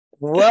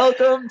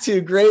Welcome to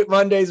Great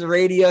Mondays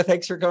Radio.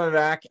 Thanks for coming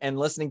back and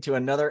listening to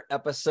another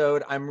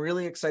episode. I'm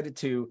really excited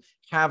to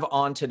have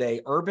on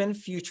today urban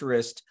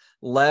futurist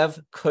Lev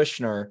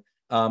Kushner.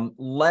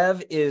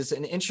 Lev is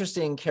an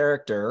interesting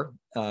character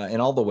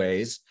in all the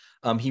ways.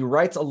 He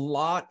writes a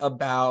lot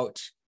about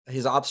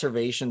his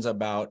observations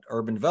about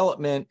urban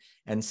development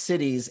and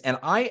cities. And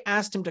I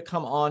asked him to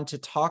come on to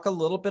talk a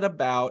little bit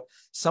about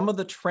some of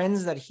the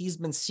trends that he's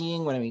been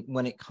seeing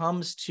when it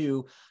comes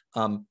to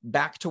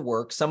back to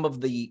work, some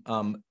of the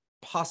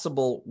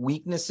possible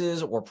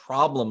weaknesses or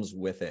problems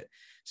with it.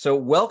 So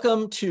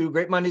welcome to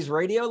Great Mondays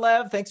Radio,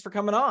 Lev. Thanks for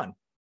coming on.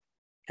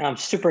 I'm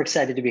super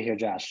excited to be here,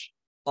 Josh.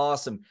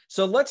 Awesome.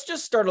 So let's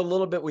just start a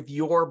little bit with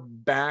your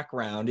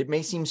background. It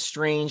may seem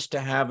strange to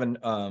have an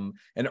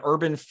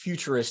urban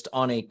futurist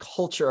on a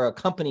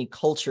company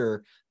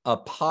culture,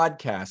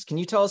 podcast. Can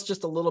you tell us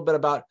just a little bit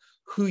about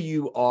who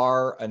you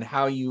are and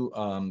how you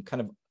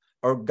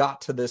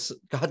got to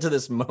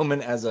this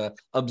moment as a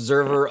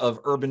observer of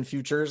urban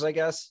futures, I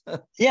guess?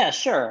 Yeah,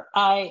 sure.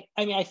 I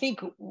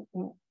think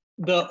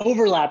the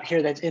overlap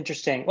here that's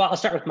interesting. Well, I'll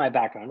start with my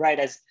background, right?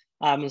 As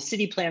I'm a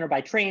city planner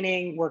by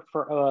training, worked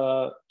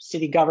for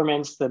city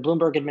governments, the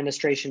Bloomberg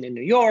administration in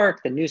New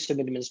York, the Newsom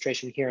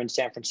administration here in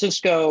San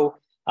Francisco.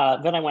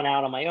 Then I went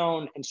out on my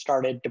own and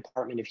started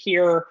Department of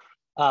Here,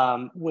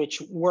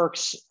 which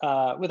works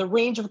with a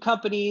range of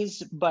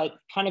companies, but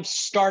kind of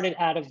started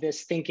out of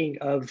this thinking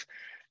of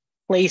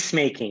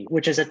placemaking,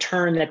 which is a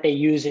term that they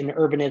use in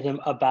urbanism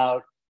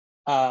about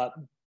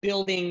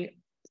building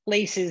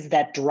places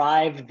that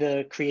drive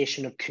the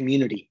creation of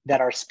community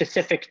that are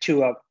specific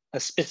to a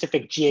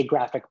specific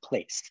geographic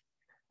place.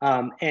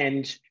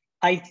 And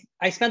I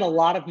spent a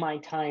lot of my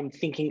time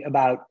thinking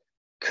about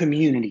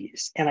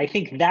communities. And I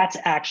think that's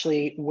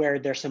actually where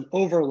there's some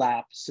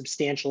overlap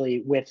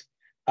substantially with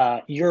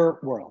your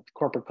world,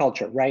 corporate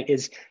culture, right?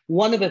 Is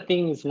one of the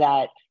things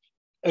that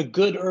a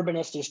good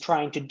urbanist is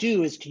trying to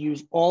do is to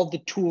use all the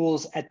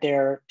tools at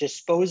their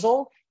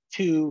disposal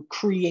to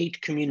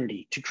create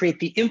community, to create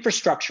the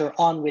infrastructure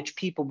on which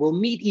people will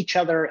meet each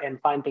other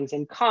and find things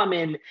in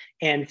common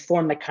and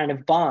form the kind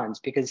of bonds.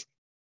 Because,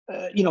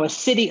 a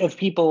city of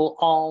people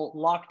all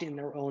locked in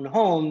their own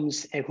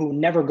homes and who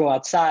never go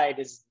outside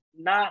is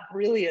not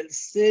really a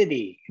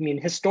city. I mean,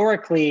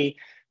 historically,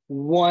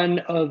 one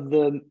of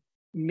the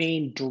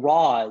main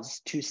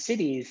draws to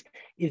cities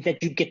is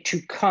that you get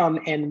to come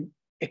and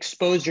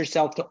expose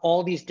yourself to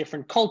all these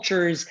different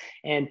cultures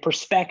and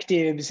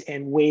perspectives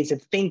and ways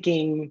of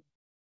thinking,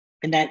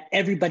 and that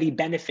everybody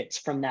benefits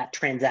from that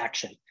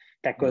transaction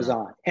that goes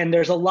on. And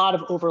there's a lot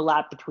of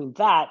overlap between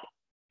that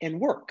and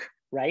work,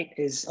 right?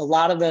 Is a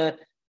lot of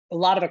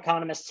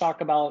economists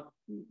talk about,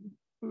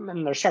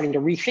 and they're starting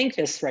to rethink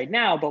this right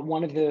now, but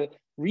one of the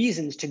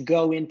reasons to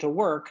go into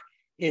work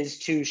is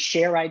to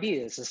share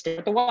ideas, to stand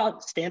at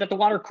the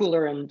water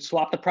cooler and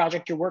swap the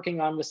project you're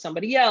working on with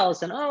somebody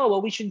else. And,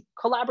 we should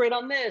collaborate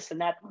on this. And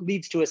that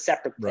leads to a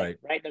separate thing,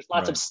 right? There's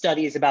lots of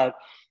studies about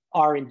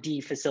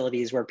R&D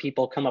facilities where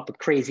people come up with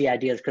crazy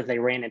ideas because they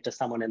ran into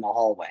someone in the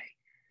hallway.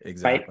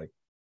 Exactly. Right?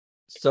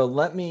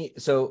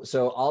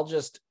 So I'll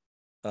just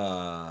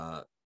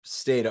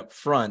state up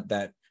front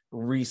that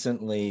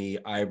recently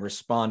I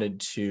responded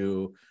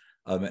to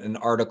an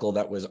article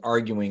that was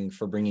arguing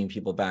for bringing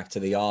people back to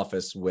the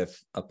office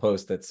with a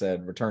post that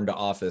said, return to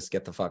office,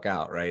 get the fuck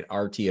out, right?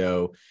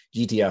 RTO,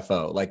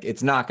 GTFO, like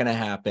it's not going to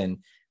happen.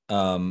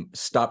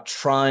 Stop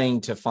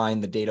trying to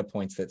find the data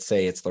points that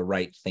say it's the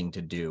right thing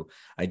to do.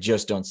 I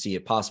just don't see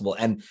it possible.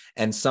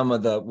 And some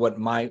of what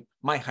my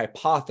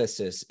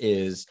hypothesis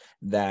is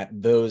that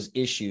those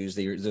issues,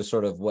 they're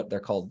sort of what they're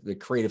called the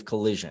creative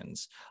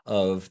collisions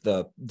of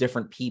the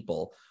different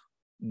people.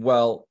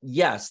 Well,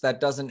 yes, that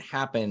doesn't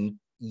happen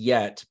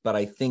yet, but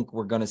I think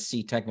we're going to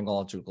see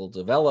technological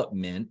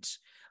development.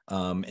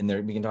 And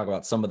there we can talk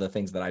about some of the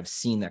things that I've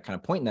seen that kind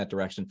of point in that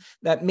direction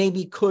that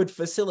maybe could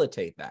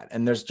facilitate that.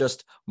 And there's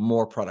just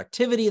more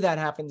productivity that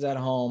happens at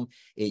home.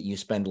 You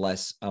spend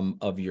less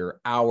of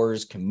your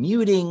hours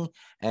commuting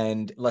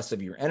and less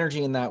of your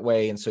energy in that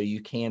way. And so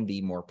you can be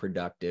more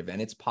productive,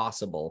 and it's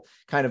possible.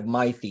 Kind of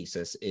my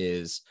thesis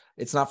is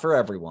it's not for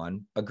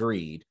everyone,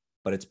 agreed,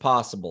 but it's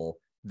possible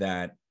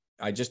that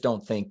I just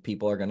don't think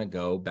people are going to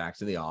go back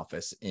to the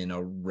office in a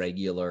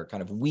regular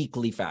kind of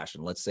weekly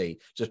fashion. Let's say,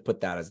 just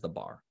put that as the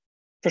bar.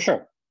 For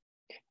sure.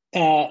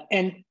 One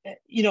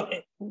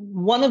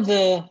of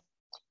the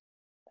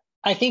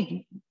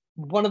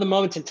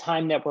moments in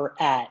time that we're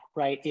at,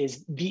 right,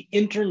 is the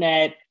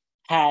internet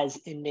has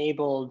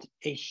enabled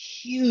a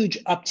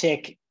huge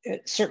uptick,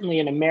 certainly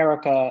in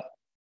America,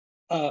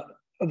 of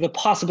the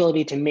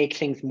possibility to make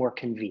things more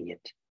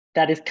convenient.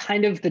 That is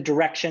kind of the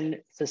direction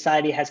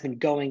society has been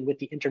going with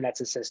the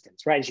internet's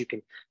assistance, right? As you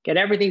can get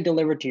everything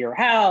delivered to your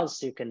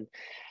house, you can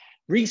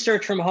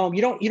research from home.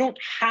 You don't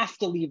have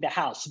to leave the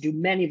house to do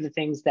many of the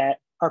things that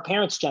our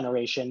parents'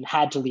 generation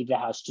had to leave the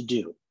house to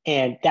do.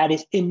 And that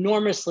is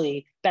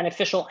enormously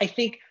beneficial, I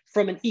think,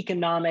 from an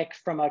economic,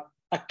 from a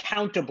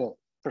accountable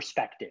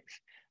perspective.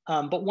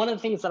 But one of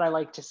the things that I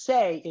like to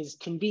say is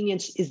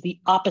convenience is the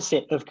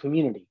opposite of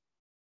community,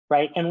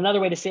 right? And another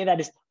way to say that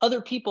is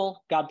other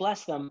people, God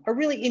bless them, are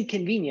really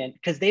inconvenient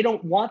because they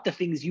don't want the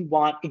things you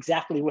want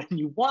exactly when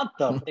you want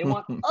them. They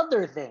want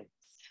other things.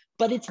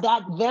 But it's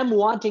that them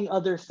wanting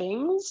other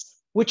things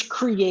which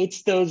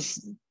creates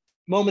those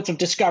moments of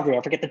discovery.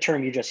 I forget the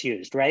term you just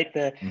used, right?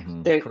 The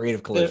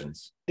creative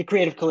collisions. The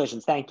creative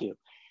collisions. Thank you.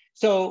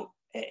 So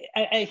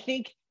I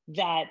think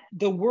that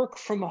the work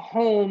from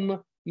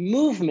home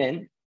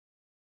movement,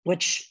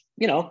 which,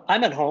 you know,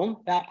 I'm at home,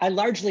 I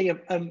largely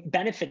am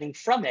benefiting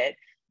from it.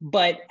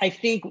 But I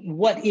think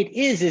what it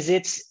is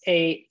it's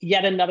a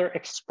yet another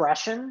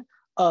expression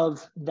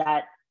of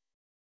that,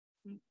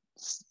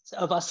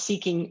 of us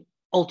seeking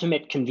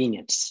ultimate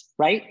convenience,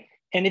 right?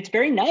 And it's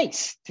very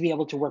nice to be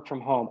able to work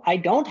from home. I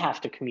don't have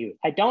to commute.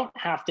 I don't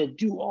have to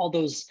do all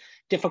those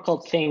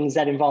difficult things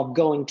that involve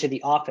going to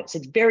the office.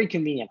 It's very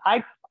convenient.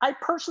 I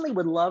personally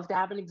would love to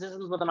have an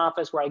existence with an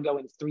office where I go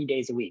in 3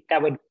 days a week.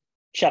 That would,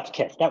 chef's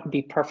kiss, that would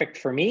be perfect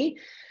for me.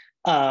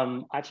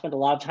 I've spent a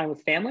lot of time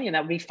with family and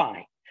that would be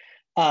fine.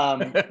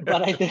 But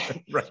I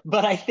think, Right.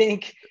 but I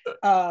think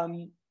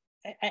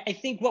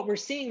what we're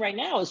seeing right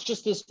now is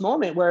just this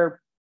moment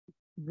where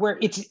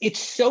it's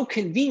so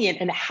convenient,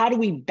 and how do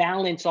we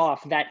balance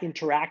off that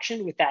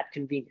interaction with that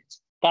convenience?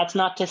 That's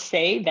not to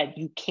say that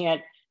you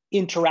can't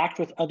interact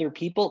with other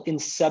people in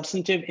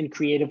substantive and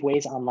creative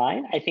ways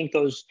online. I think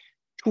those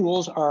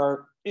tools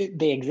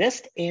they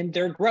exist and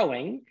they're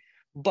growing.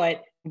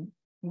 But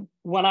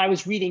when I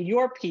was reading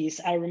your piece,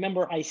 I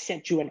remember I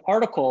sent you an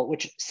article,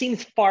 which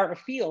seems far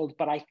afield,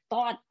 but I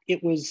thought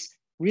it was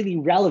really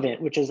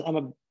relevant, which is, I'm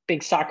a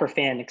big soccer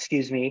fan,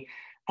 excuse me.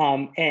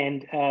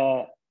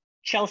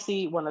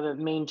 Chelsea, one of the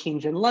main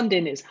teams in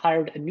London, has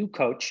hired a new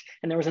coach.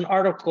 And there was an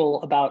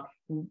article about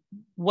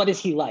what is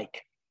he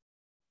like?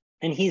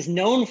 And he's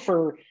known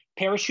for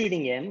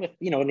parachuting in with,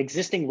 you know, an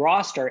existing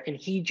roster. And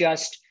he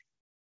just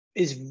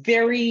is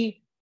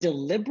very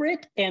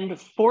deliberate and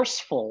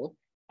forceful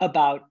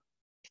about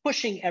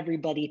pushing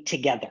everybody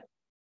together,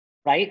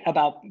 right?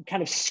 About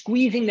kind of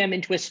squeezing them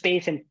into a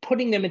space and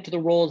putting them into the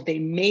roles they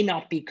may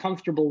not be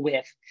comfortable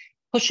with,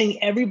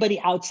 pushing everybody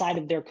outside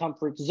of their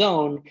comfort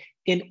zone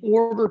in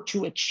order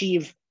to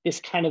achieve this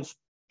kind of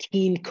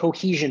team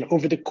cohesion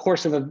over the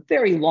course of a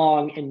very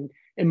long and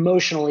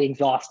emotionally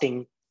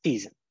exhausting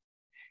season.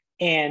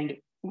 And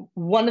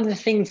one of the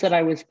things that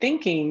I was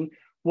thinking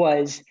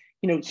was,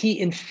 you know, he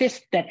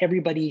insists that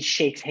everybody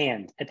shakes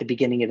hands at the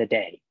beginning of the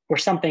day or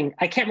something.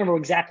 I can't remember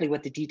exactly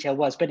what the detail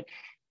was, but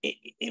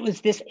it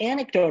was this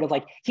anecdote of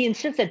like, he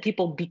insists that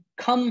people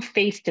become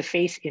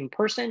face-to-face in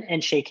person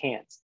and shake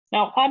hands.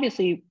 Now,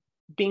 obviously,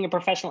 being a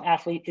professional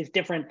athlete is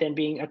different than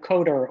being a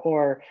coder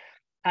or,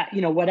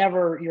 you know,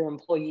 whatever your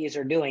employees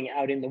are doing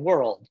out in the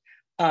world.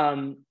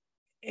 And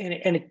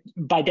it,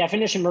 by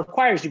definition,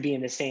 requires you to be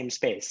in the same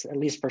space, at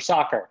least for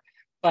soccer.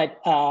 But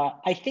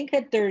I think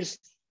that there's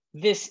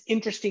this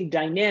interesting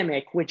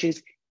dynamic, which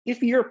is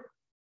if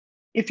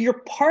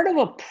you're part of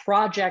a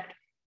project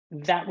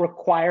that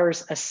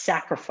requires a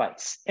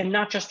sacrifice, and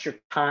not just your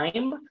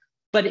time,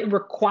 but it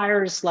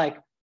requires like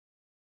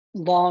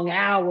long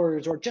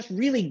hours or just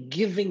really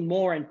giving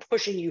more and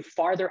pushing you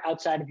farther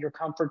outside of your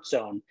comfort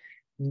zone.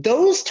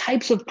 Those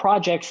types of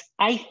projects,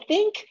 I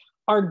think,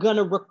 are going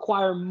to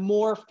require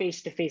more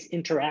face-to-face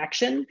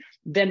interaction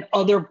than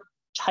other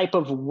type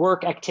of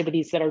work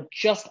activities that are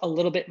just a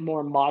little bit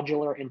more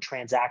modular and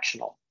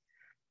transactional.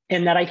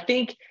 And that I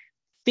think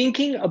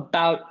thinking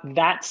about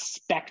that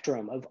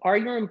spectrum of, are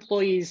your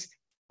employees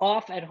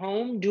off at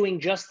home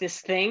doing just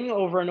this thing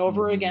over and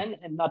over again,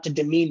 and not to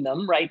demean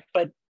them, right?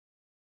 But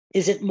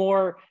is it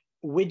more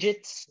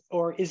widgets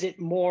or is it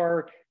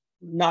more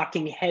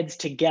knocking heads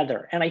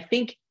together? And I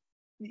think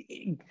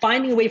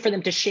finding a way for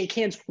them to shake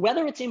hands,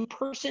 whether it's in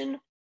person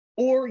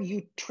or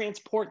you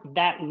transport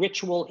that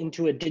ritual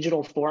into a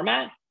digital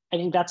format, I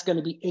think that's going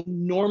to be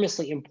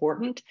enormously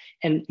important.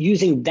 And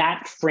using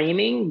that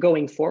framing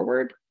going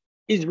forward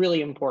is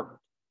really important.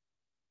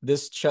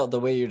 The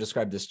way you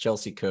described this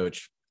Chelsea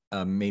coach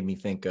made me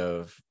think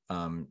of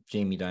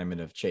Jamie Dimon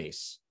of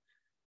Chase.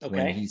 Okay.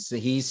 When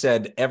he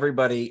said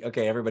everybody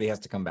has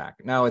to come back.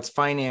 Now it's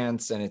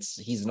finance and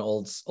he's an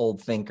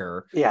old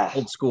thinker,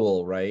 old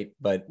school, right?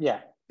 But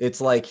yeah,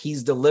 it's like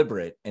he's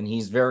deliberate and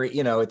he's very,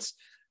 you know, it's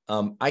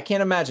I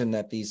can't imagine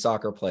that these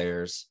soccer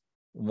players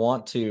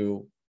want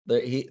to.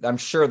 I'm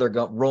sure they're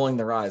rolling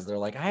their eyes. They're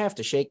like, I have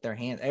to shake their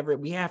hand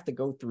we have to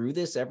go through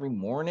this every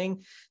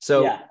morning.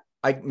 So yeah.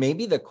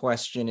 Maybe the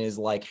question is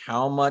like,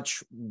 how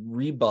much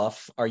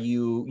rebuff are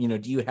you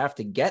do you have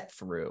to get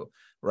through,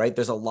 right?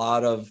 There's a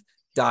lot of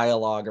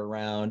dialogue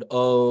around,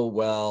 oh,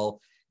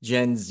 well,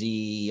 Gen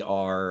Z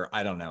are,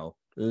 I don't know,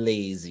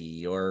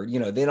 lazy, or, you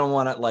know, they don't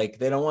want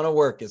to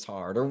work as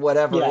hard or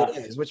whatever it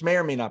is, which may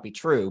or may not be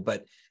true.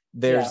 But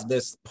there's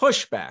this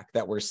pushback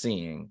that we're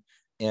seeing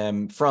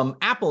from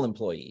Apple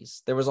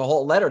employees. There was a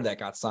whole letter that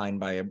got signed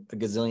by a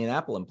gazillion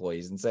Apple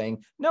employees and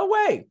saying, no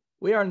way,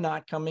 we are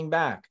not coming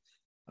back.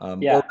 Or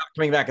not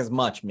coming back as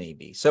much,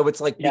 maybe. So it's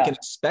like, we can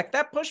expect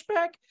that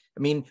pushback. I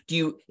mean,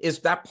 is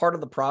that part of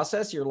the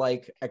process? You're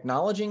like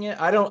acknowledging it?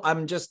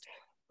 I'm just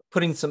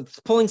pulling some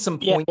points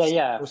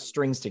or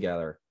strings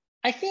together.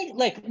 I think,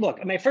 like,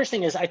 look, my first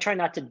thing is I try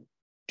not to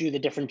do the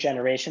different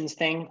generations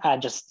thing. I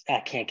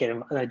can't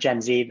get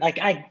Gen Z. Like,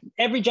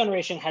 every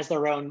generation has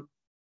their own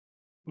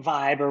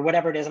vibe or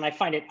whatever it is, and I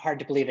find it hard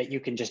to believe that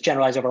you can just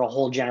generalize over a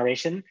whole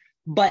generation.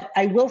 But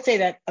I will say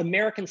that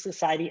American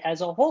society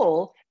as a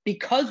whole,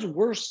 because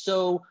we're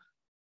so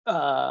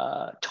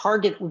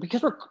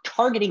because we're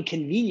targeting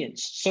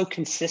convenience so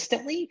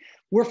consistently,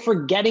 we're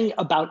forgetting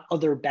about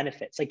other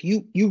benefits. Like,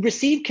 you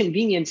receive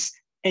convenience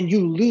and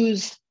you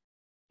lose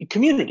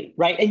community,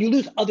 right? And you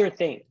lose other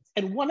things.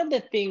 And one of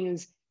the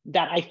things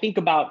that I think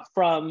about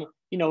from,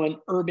 an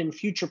urban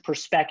future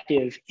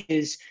perspective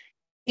is,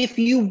 if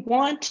you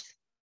want,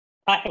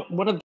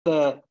 one of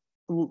the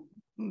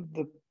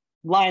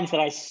lines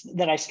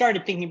that I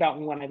started thinking about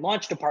when I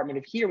launched Department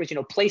of Here was,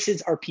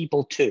 places are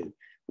people too,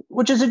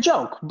 which is a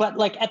joke. But,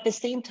 like, at the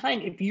same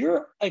time, if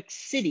you're a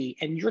city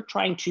and you're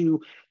trying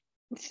to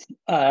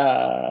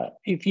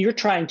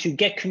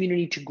get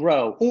community to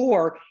grow,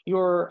 or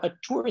you're a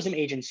tourism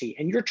agency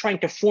and you're trying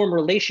to form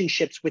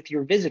relationships with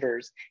your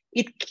visitors,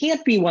 it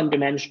can't be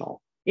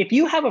one-dimensional. If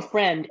you have a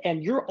friend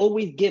and you're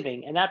always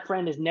giving and that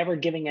friend is never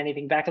giving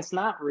anything back, it's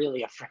not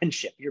really a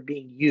friendship. You're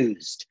being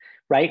used,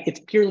 right? It's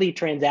purely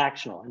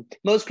transactional. And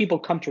most people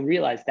come to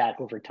realize that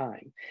over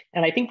time.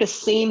 And I think the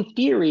same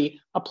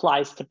theory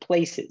applies to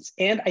places,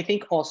 and I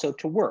think also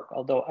to work,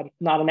 although I'm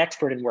not an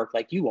expert in work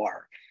like you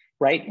are.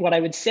 Right? What I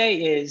would say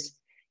is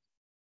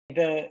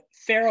the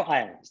Faroe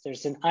Islands,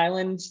 there's an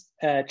island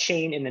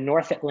chain in the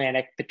North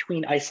Atlantic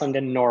between Iceland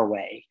and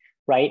Norway,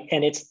 right?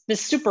 And it's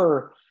this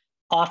super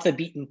off the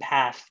beaten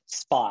path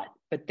spot,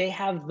 but they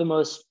have the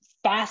most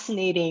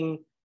fascinating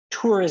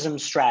tourism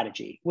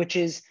strategy, which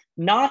is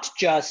not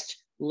just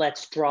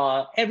let's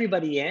draw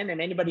everybody in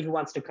and anybody who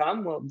wants to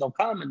come, well, they'll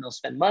come and they'll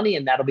spend money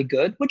and that'll be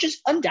good, which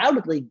is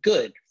undoubtedly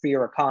good for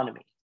your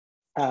economy.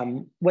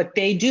 What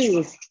they do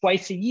is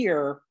twice a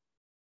year,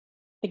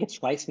 I think it's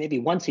twice, maybe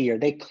once a year,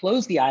 they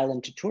close the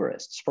island to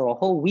tourists for a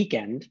whole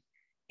weekend,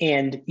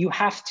 and you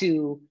have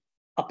to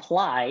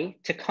apply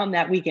to come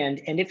that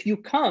weekend. And if you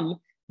come,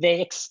 they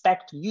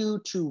expect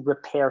you to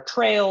repair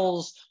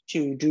trails,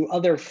 to do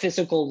other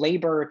physical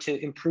labor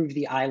to improve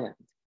the island.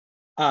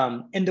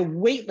 And the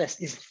wait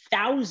list is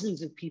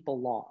thousands of people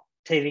long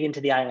to get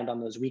into the island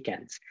on those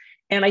weekends.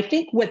 And I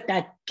think what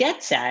that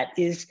gets at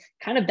is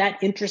kind of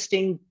that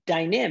interesting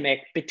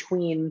dynamic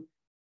between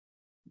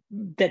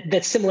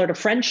that's similar to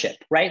friendship,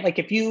 right? Like,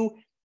 if you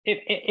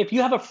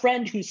have a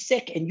friend who's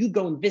sick and you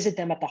go and visit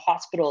them at the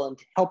hospital and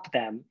help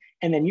them,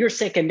 and then you're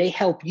sick and they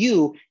help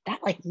you, that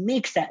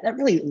makes that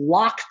really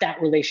locks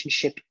that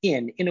relationship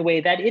in a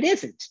way that it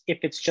isn't if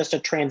it's just a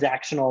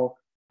transactional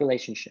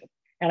relationship.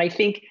 And I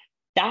think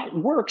that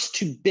works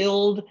to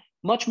build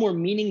much more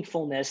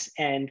meaningfulness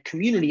and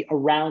community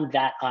around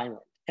that island.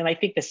 And I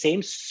think the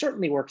same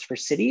certainly works for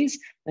cities.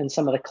 And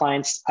some of the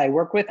clients I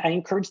work with, I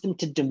encourage them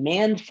to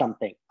demand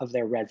something of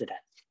their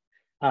residents.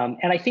 And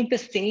I think the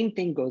same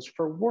thing goes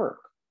for work,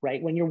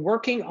 right? When you're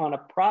working on a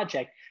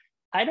project,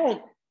 I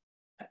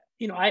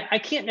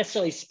can't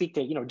necessarily speak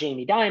to,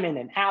 Jamie Dimon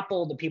and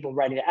Apple, the people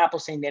writing to Apple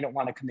saying they don't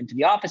want to come into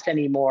the office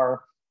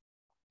anymore.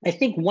 I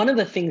think one of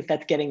the things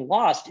that's getting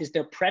lost is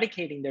they're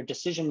predicating their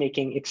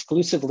decision-making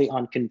exclusively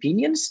on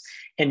convenience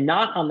and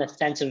not on the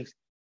sense of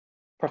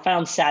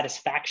profound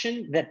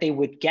satisfaction that they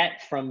would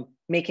get from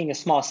making a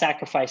small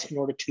sacrifice in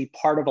order to be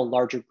part of a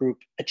larger group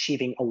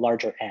achieving a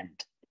larger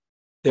end.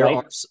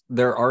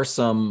 There are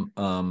some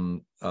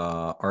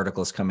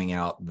articles coming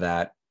out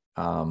that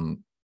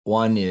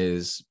one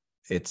is,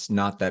 it's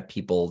not that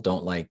people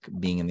don't like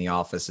being in the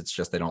office, it's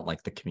just they don't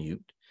like the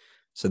commute.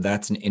 So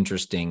that's an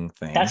interesting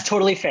thing. That's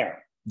totally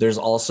fair. There's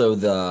also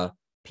the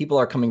people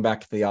are coming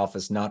back to the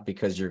office not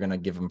because you're going to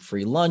give them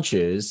free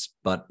lunches,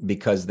 but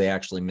because they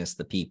actually miss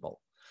the people.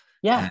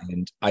 Yeah.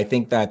 And I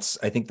think that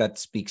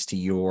speaks to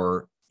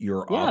your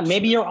yeah,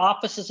 maybe your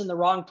office is in the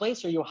wrong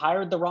place or you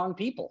hired the wrong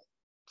people.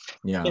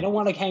 Yeah. They don't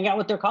want to hang out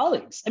with their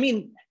colleagues. I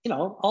mean,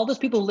 all those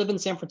people who live in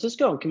San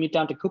Francisco and commute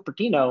down to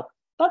Cupertino,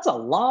 that's a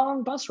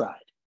long bus ride.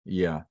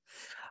 Yeah.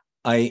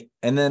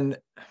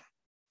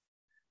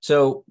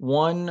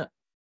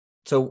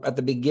 So at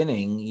the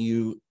beginning,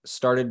 you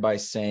started by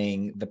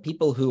saying the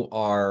people who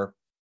are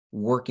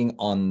working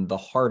on the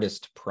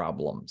hardest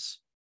problems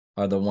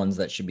are the ones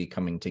that should be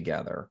coming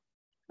together.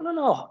 I don't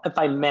know if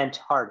I meant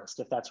hardest,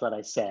 if that's what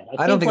I said.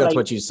 I don't think that's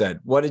what you said.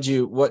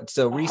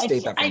 So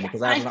restate that for me,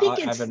 because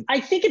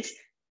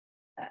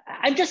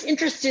I'm just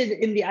interested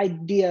in the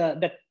idea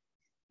that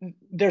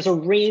there's a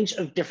range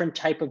of different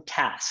type of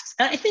tasks.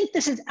 And I think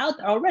this is out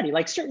there already.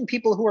 Like, certain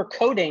people who are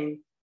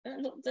coding,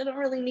 they don't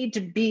really need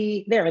to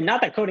be there. And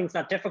not that coding's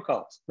not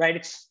difficult,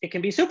 right? It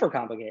can be super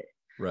complicated.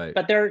 Right.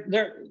 But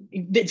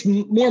it's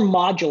more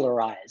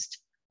modularized,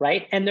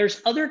 right? And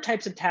there's other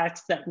types of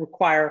tasks that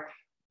require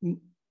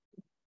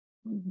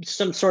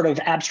some sort of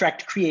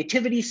abstract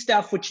creativity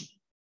stuff, which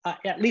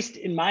at least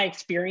in my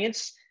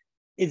experience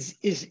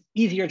is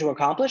easier to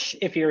accomplish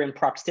if you're in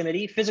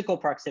physical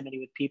proximity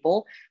with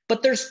people.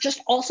 But there's just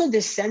also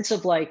this sense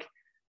of, like,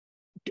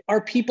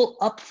 are people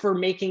up for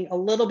making a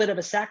little bit of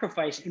a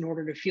sacrifice in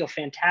order to feel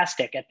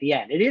fantastic at the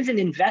end? It is an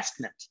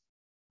investment,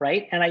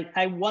 right? And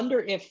I wonder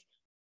if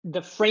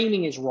the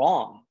framing is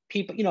wrong.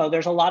 People,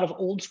 there's a lot of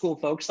old school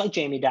folks like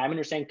Jamie Dimon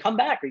are saying, come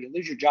back or you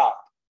lose your job,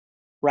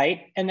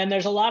 right? And then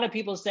there's a lot of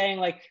people saying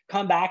like,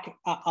 come back,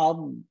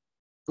 I'll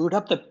boot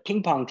up the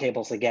ping pong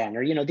tables again,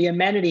 or, the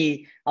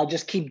amenity, I'll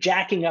just keep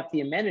jacking up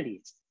the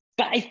amenities.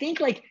 But I think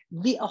like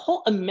the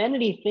whole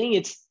amenity thing,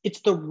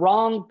 it's the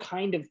wrong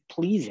kind of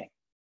pleasing,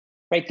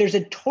 right? There's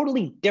a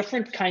totally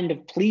different kind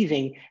of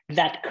pleasing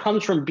that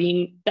comes from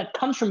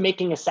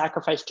making a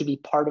sacrifice to be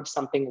part of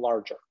something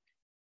larger,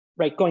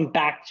 right? Going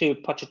back to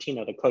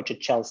Pochettino, the coach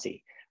at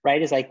Chelsea,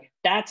 right? Is like,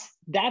 that's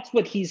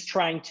what he's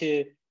trying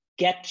to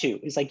get to.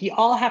 Is like, you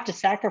all have to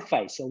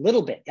sacrifice a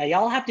little bit. You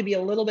all have to be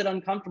a little bit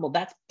uncomfortable.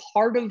 That's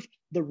part of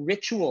the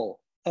ritual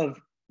of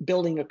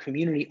building a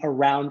community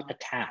around a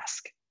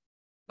task.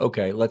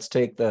 Okay, let's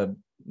take the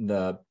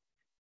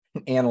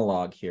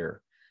analog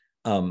here.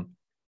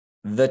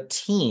 The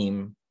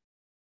team,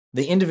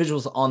 the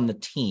individuals on the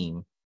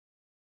team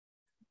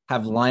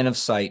have line of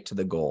sight to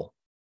the goal,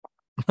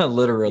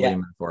 literally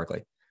and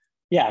metaphorically.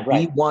 Yeah,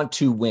 right. We want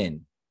to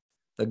win.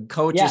 The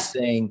coach is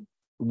saying,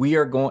 we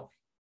are going,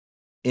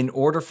 in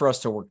order for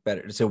us to work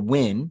better, to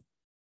win,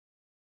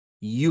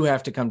 you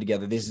have to come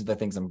together. These are the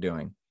things I'm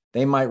doing.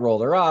 They might roll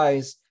their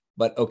eyes,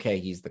 but okay,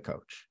 he's the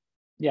coach.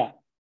 Yeah.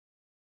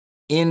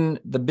 In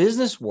the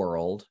business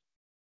world,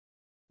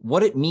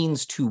 what it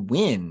means to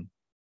win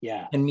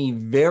can be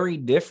very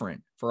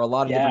different for a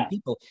lot of different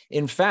people.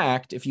 In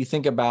fact, if you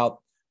think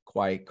about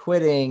quiet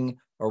quitting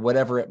or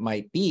whatever it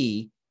might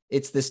be,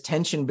 it's this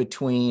tension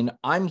between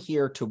I'm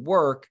here to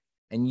work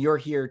and you're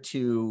here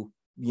to,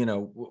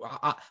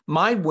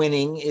 my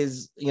winning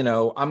is,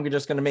 I'm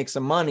just going to make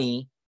some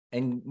money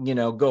and,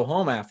 go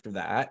home after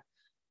that,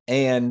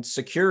 and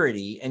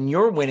security, and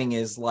your winning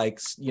is like,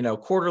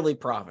 quarterly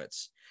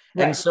profits.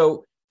 Right. And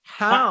so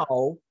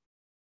how,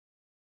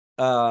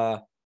 I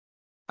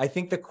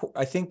think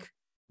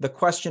the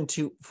question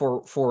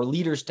for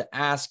leaders to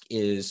ask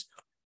is,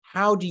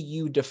 how do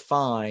you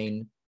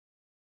define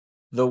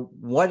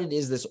what it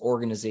is this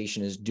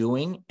organization is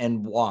doing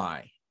and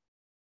why?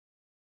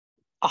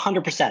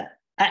 100%.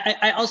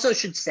 I also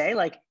should say,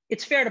 like,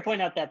 it's fair to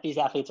point out that these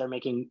athletes are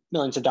making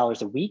millions of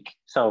dollars a week,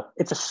 so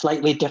it's a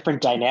slightly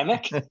different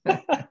dynamic.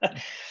 But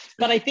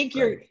I think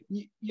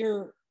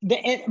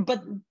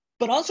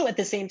but also at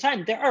the same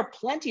time, there are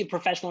plenty of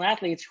professional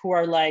athletes who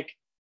are like,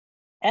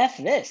 F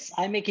this,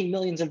 I'm making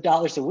millions of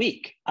dollars a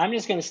week. I'm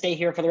just going to stay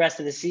here for the rest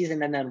of the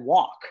season and then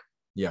walk.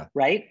 Yeah.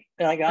 Right.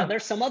 Like,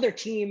 there's some other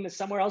team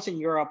somewhere else in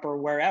Europe or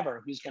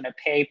wherever who's going to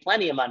pay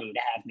plenty of money to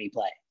have me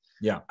play.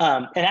 Yeah.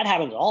 And that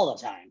happens all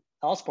the time.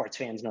 All sports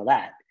fans know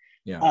that.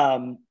 Yeah.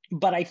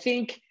 But I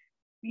think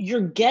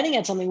you're getting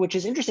at something which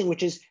is interesting,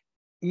 which is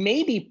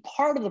maybe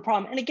part of the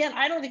problem. And again,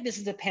 I don't think this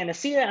is a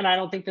panacea, and I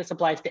don't think this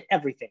applies to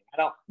everything. I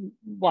don't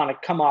want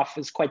to come off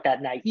as quite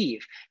that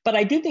naive, but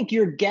I do think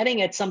you're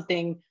getting at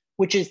something,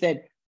 which is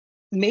that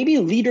maybe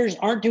leaders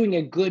aren't doing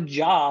a good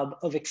job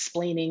of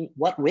explaining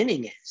what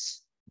winning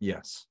is.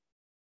 Yes,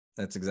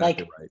 that's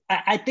exactly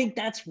right. I think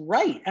that's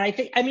right.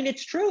 And I mean,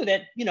 it's true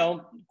that,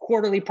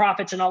 quarterly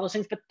profits and all those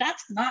things, but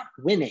that's not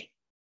winning.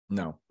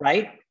 No.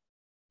 Right.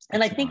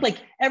 And I think like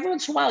every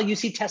once in a while you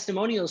see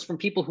testimonials from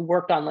people who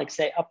worked on, like,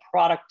 say, a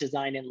product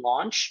design and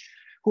launch,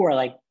 who are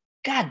like,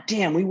 God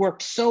damn, we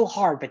worked so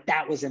hard, but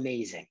that was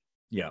amazing.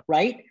 Yeah.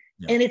 Right.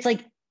 Yeah. And it's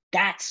like,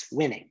 that's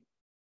winning.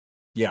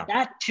 Yeah.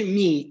 That to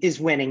me is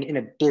winning in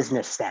a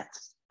business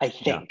sense, I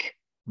think.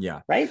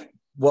 Yeah. Right.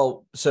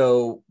 Well,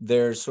 so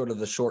there's sort of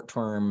the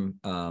short-term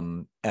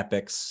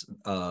epics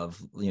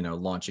of,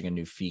 launching a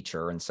new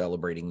feature and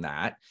celebrating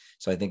that.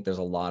 So I think there's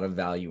a lot of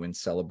value in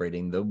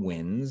celebrating the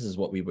wins, is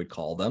what we would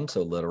call them.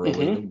 So literally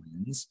the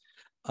wins,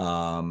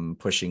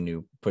 pushing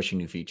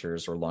new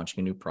features or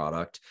launching a new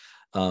product.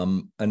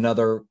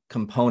 Another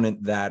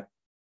component that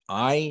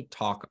I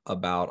talk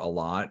about a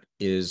lot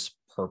is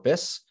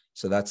purpose.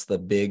 So that's the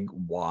big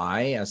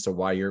why, as to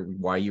why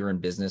you're in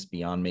business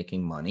beyond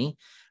making money.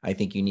 I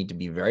think you need to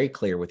be very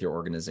clear with your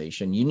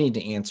organization. You need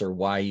to answer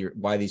why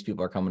these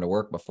people are coming to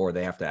work before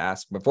they have to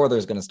ask, before they're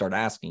going to start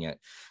asking it.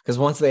 Because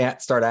once they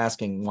start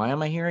asking, why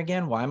am I here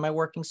again? Why am I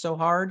working so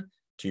hard?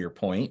 To your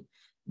point,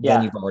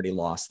 then you've already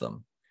lost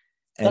them.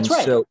 And that's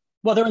right. So,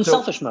 well, they're in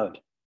selfish mode.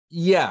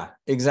 Yeah,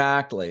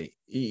 exactly.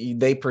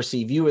 They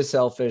perceive you as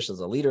selfish, as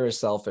a leader as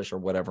selfish, or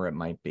whatever it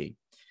might be.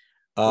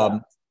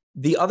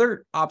 The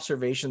other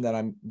observation that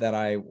I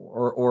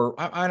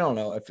don't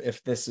know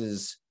if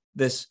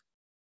this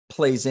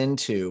plays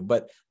into,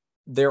 but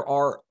there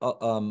are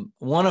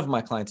one of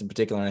my clients in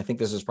particular, and I think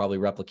this is probably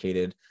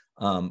replicated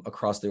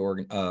across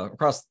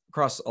the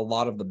across a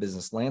lot of the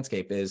business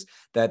landscape, is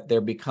that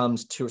there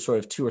becomes two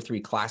or three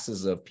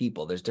classes of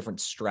people. There's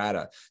different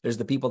strata. There's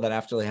the people that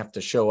actually have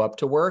to show up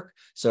to work.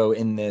 So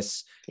in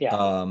this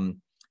front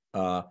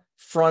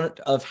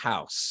of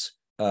house,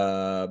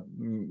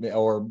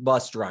 or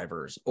bus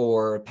drivers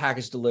or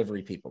package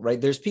delivery people,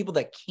 right? There's people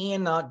that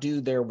cannot do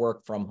their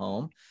work from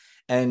home.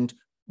 And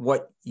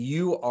what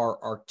you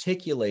are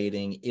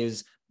articulating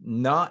is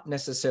not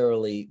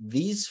necessarily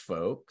these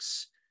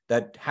folks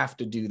that have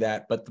to do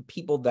that, but the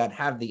people that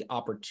have the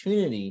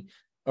opportunity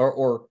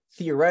or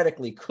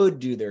theoretically could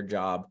do their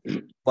job,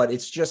 but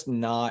it's just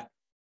not,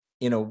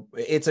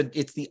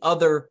 it's the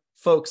other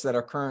folks that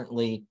are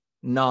currently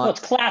not. Well,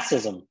 it's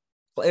classism.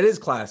 It is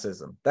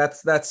classism.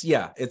 That's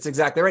yeah, it's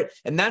exactly right.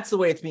 And that's the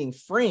way it's being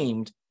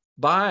framed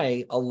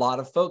by a lot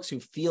of folks who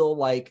feel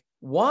like,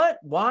 why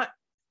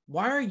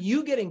are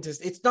you getting to,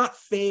 it's not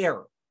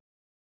fair.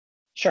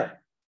 Sure.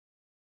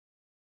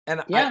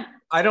 And yeah,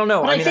 I don't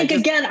know. But I think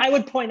again, I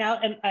would point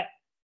out, and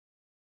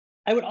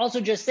I would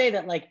also just say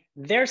that like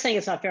they're saying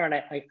it's not fair, and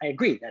I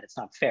agree that it's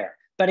not fair.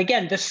 But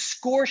again, the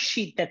score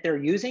sheet that they're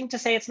using to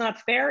say it's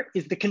not fair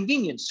is the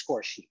convenience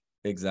score sheet.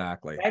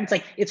 Exactly. Right? It's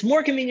like, it's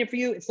more convenient for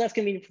you, it's less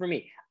convenient for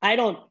me.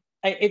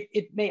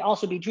 It may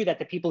also be true that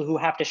the people who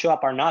have to show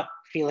up are not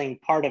feeling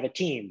part of a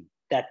team,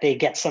 that they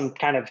get some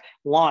kind of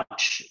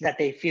launch that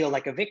they feel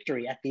like a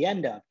victory at the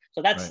end of.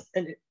 So that's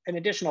right. an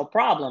additional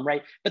problem,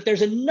 right? But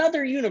there's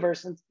another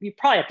universe, and you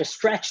probably have to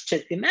stretch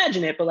to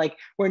imagine it, but like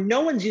where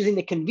no one's using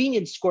the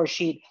convenience score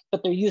sheet,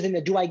 but they're using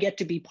the do I get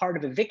to be part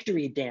of a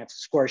victory dance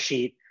score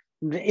sheet.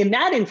 In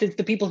that instance,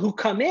 the people who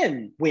come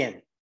in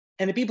win.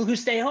 And the people who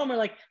stay home are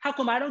like, how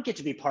come I don't get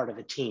to be part of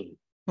a team?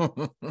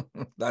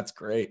 That's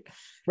great.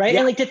 Right.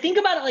 Yeah. And like to think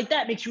about it like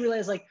that makes you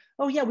realize like,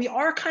 oh yeah, we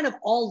are kind of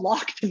all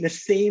locked in the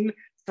same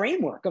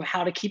framework of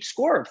how to keep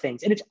score of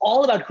things. And it's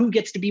all about who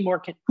gets to be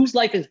whose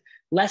life is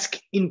less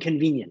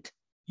inconvenient.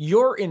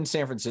 You're in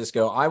San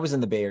Francisco. I was in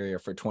the Bay Area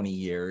for 20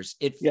 years.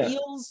 It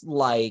feels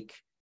like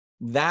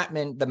that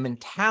meant the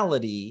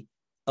mentality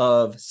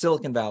of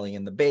Silicon Valley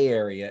and the Bay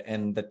Area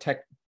and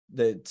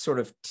the sort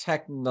of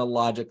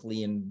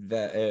technologically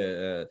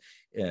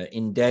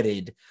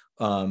indebted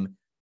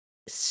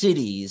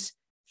cities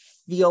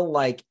feel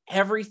like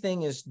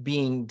everything is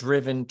being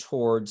driven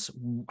towards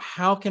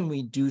how can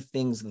we do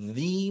things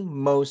the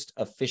most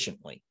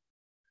efficiently?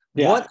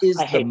 Yeah, what is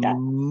the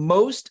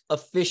most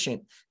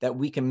efficient that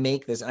we can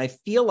make this? And I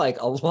feel like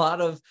a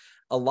lot of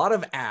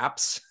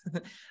apps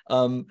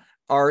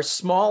are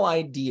small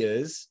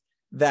ideas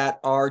that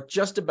are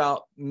just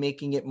about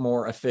making it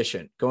more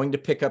efficient. Going to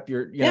pick up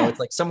your, it's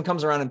like someone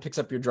comes around and picks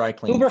up your dry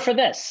cleaning. Uber for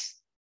this.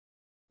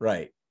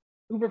 Right.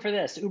 Uber for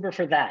this, Uber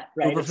for that,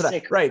 right? Uber for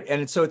that, right.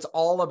 And so it's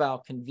all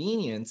about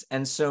convenience.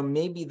 And so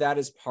maybe that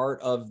is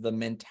part of the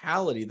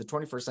mentality, the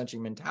 21st century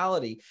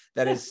mentality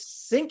that is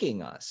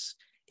sinking us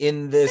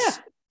in this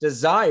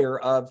desire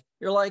of,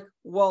 you're like,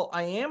 well,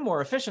 I am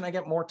more efficient. I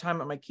get more time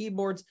at my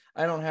keyboards.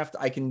 I don't have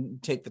to, I can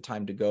take the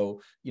time to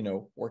go,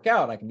 work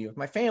out. I can be with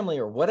my family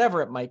or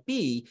whatever it might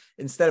be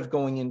instead of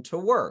going into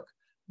work.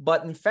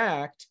 But in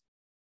fact,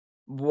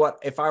 what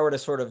if I were to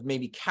sort of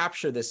maybe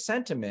capture this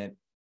sentiment,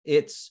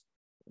 it's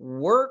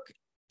work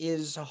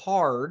is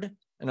hard.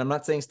 And I'm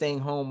not saying staying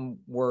home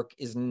work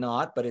is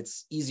not, but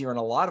it's easier in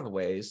a lot of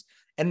ways.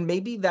 And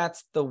maybe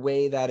that's the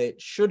way that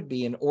it should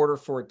be in order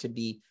for it to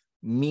be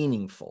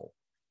meaningful.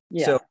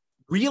 Yeah. So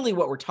really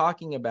what we're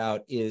talking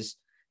about is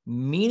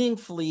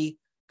meaningfully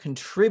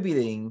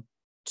contributing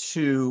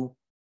to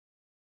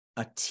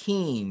a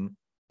team,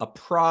 a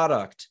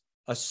product,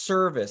 a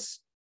service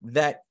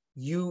that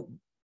you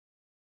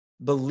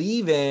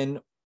believe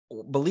in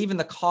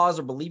the cause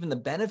or believe in the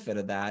benefit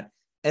of that.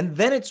 And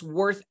then it's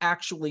worth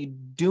actually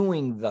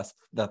doing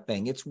the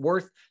thing. It's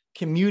worth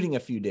commuting a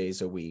few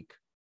days a week.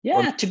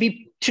 Yeah, to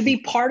be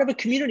part of a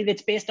community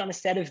that's based on a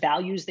set of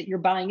values that you're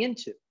buying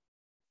into.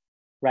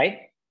 Right?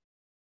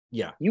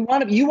 Yeah. You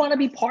want to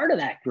be part of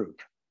that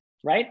group,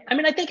 right? I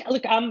mean, I think,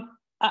 look, I'm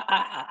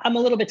a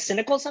little bit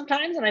cynical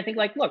sometimes, and I think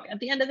like, look, at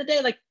the end of the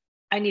day, like,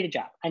 I need a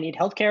job, I need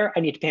healthcare, I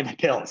need to pay my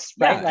bills,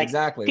 right? Yeah, like,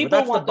 exactly. People but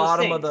that's want the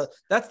bottom of the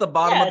that's the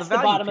bottom of the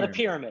value bottom of the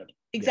pyramid.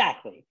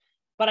 Exactly. Yeah.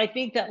 But I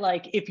think that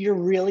like, if you're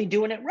really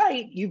doing it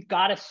right, you've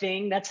got a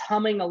thing that's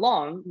humming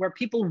along where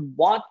people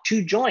want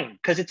to join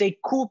because it's a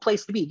cool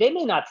place to be. They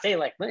may not say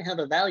like, I have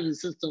a value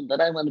system that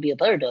I want to be a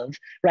part of,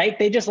 right?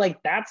 They just like,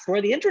 that's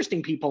where the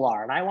interesting people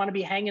are. And I want to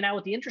be hanging out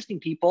with the interesting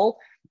people,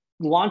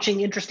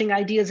 launching interesting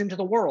ideas into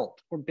the world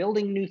or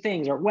building new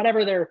things or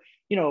whatever their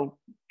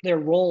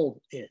role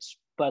is.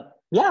 But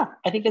yeah,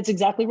 I think that's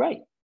exactly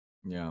right.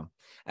 Yeah.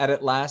 At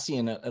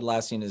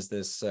Atlassian is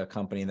this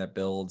company that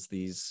builds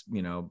these,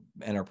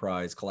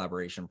 enterprise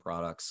collaboration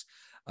products.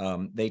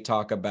 They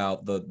talk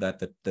about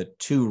the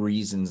two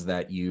reasons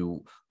that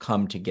you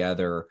come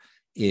together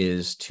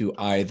is to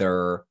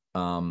either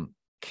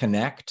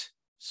connect.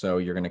 So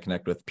you're going to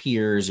connect with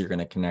peers, you're going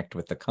to connect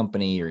with the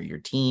company or your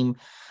team,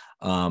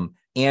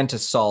 and to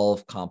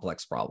solve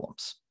complex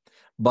problems.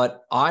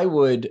 But I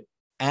would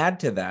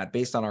add to that,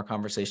 based on our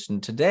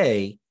conversation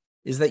today,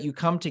 is that you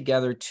come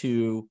together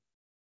to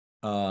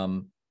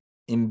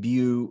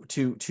imbue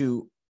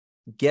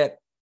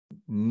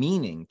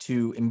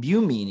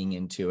meaning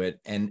into it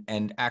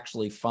and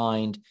actually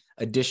find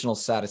additional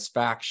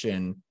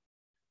satisfaction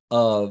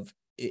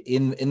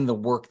in the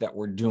work that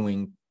we're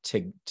doing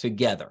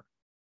together.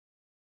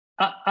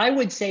 I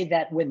would say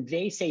that when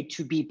they say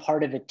to be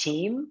part of a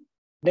team,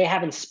 they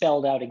haven't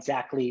spelled out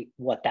exactly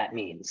what that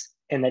means.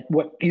 And that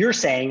what you're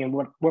saying and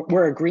what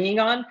we're agreeing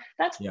on,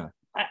 that's, Yeah.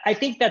 I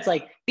think that's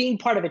like being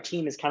part of a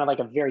team is kind of like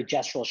a very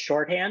gestural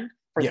shorthand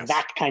for Yes.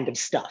 that kind of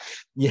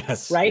stuff.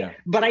 Yes. Right. Yeah.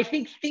 But I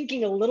think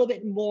thinking a little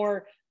bit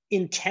more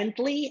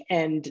intently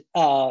and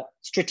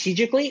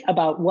strategically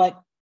about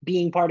what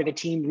being part of a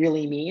team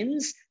really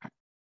means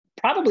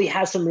probably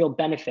has some real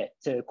benefit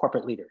to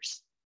corporate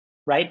leaders,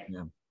 right?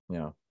 Yeah.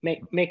 Yeah.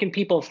 Making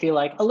people feel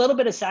like a little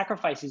bit of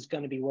sacrifice is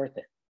going to be worth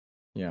it.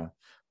 Yeah.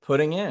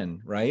 Putting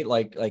in, right?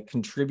 Like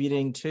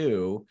contributing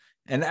to,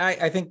 and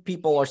I think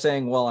people are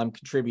saying, well, I'm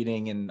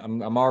contributing and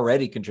I'm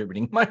already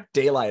contributing my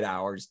daylight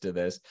hours to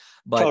this,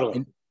 but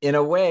Totally. in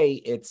a way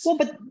it's, well,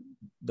 but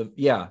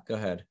yeah, go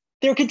ahead.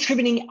 they're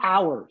contributing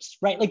hours,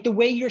 right? Like the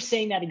way you're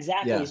saying that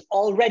exactly Yeah. is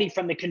already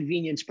from the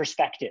convenience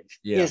perspective.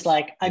 Yes. Is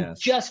like, I'm Yes.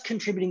 just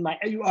contributing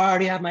you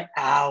already have my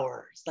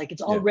hours. Like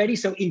it's Yeah. already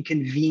so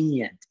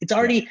inconvenient. It's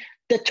already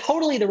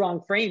totally the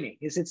wrong framing.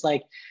 It's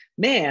like,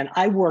 man,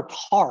 I worked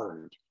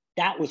hard.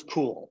 That was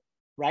cool,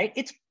 right?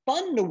 It's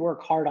fun to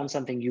work hard on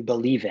something you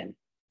believe in.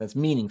 That's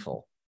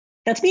meaningful.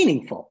 That's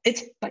meaningful.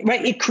 It's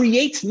right. It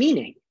creates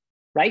meaning,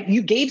 right?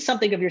 You gave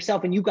something of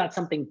yourself and you got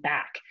something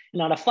back.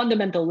 And on a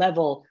fundamental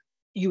level,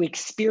 you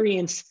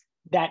experience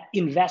that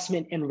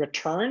investment and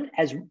return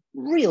as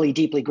really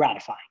deeply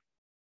gratifying.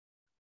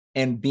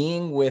 And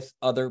being with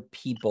other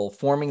people,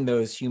 forming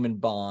those human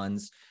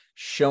bonds,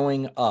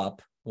 showing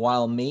up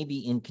while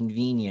maybe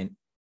inconvenient,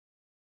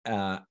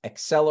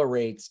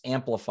 accelerates,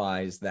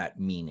 amplifies that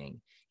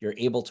meaning. You're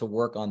able to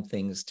work on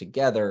things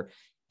together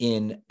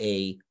in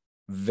a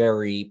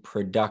very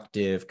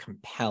productive,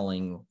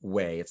 compelling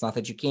way. It's not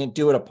that you can't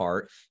do it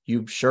apart.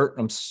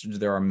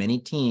 There are many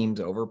teams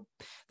over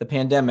the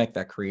pandemic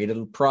that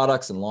created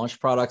products and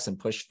launched products and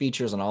pushed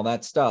features and all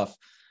that stuff.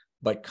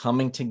 But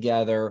coming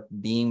together,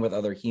 being with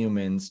other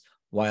humans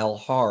while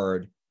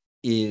hard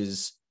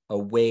is a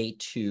way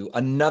to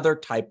another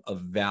type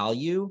of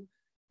value.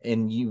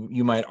 And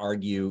you might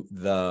argue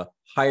the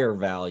higher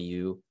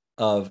value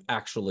of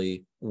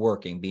actually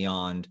working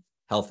beyond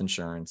health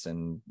insurance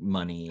and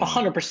money.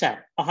 100%.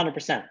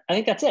 I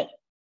think that's it.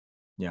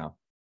 Yeah.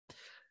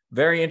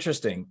 Very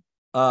interesting.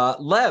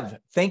 Lev,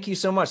 thank you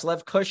so much.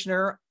 Lev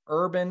Kushner,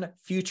 urban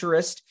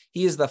futurist.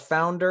 He is the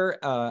founder,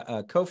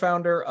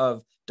 co-founder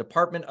of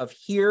Department of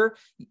Here,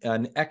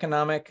 an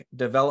economic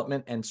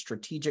development and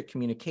strategic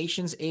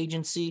communications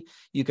agency.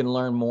 You can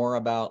learn more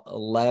about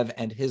Lev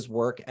and his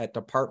work at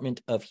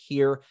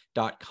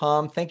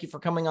departmentofhere.com. Thank you for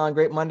coming on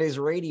Great Mondays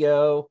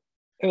Radio.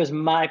 It was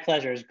my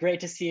pleasure. It's great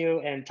to see you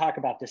and talk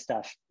about this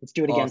stuff. Let's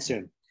do it again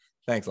soon.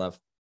 Thanks, Lev.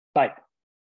 Bye.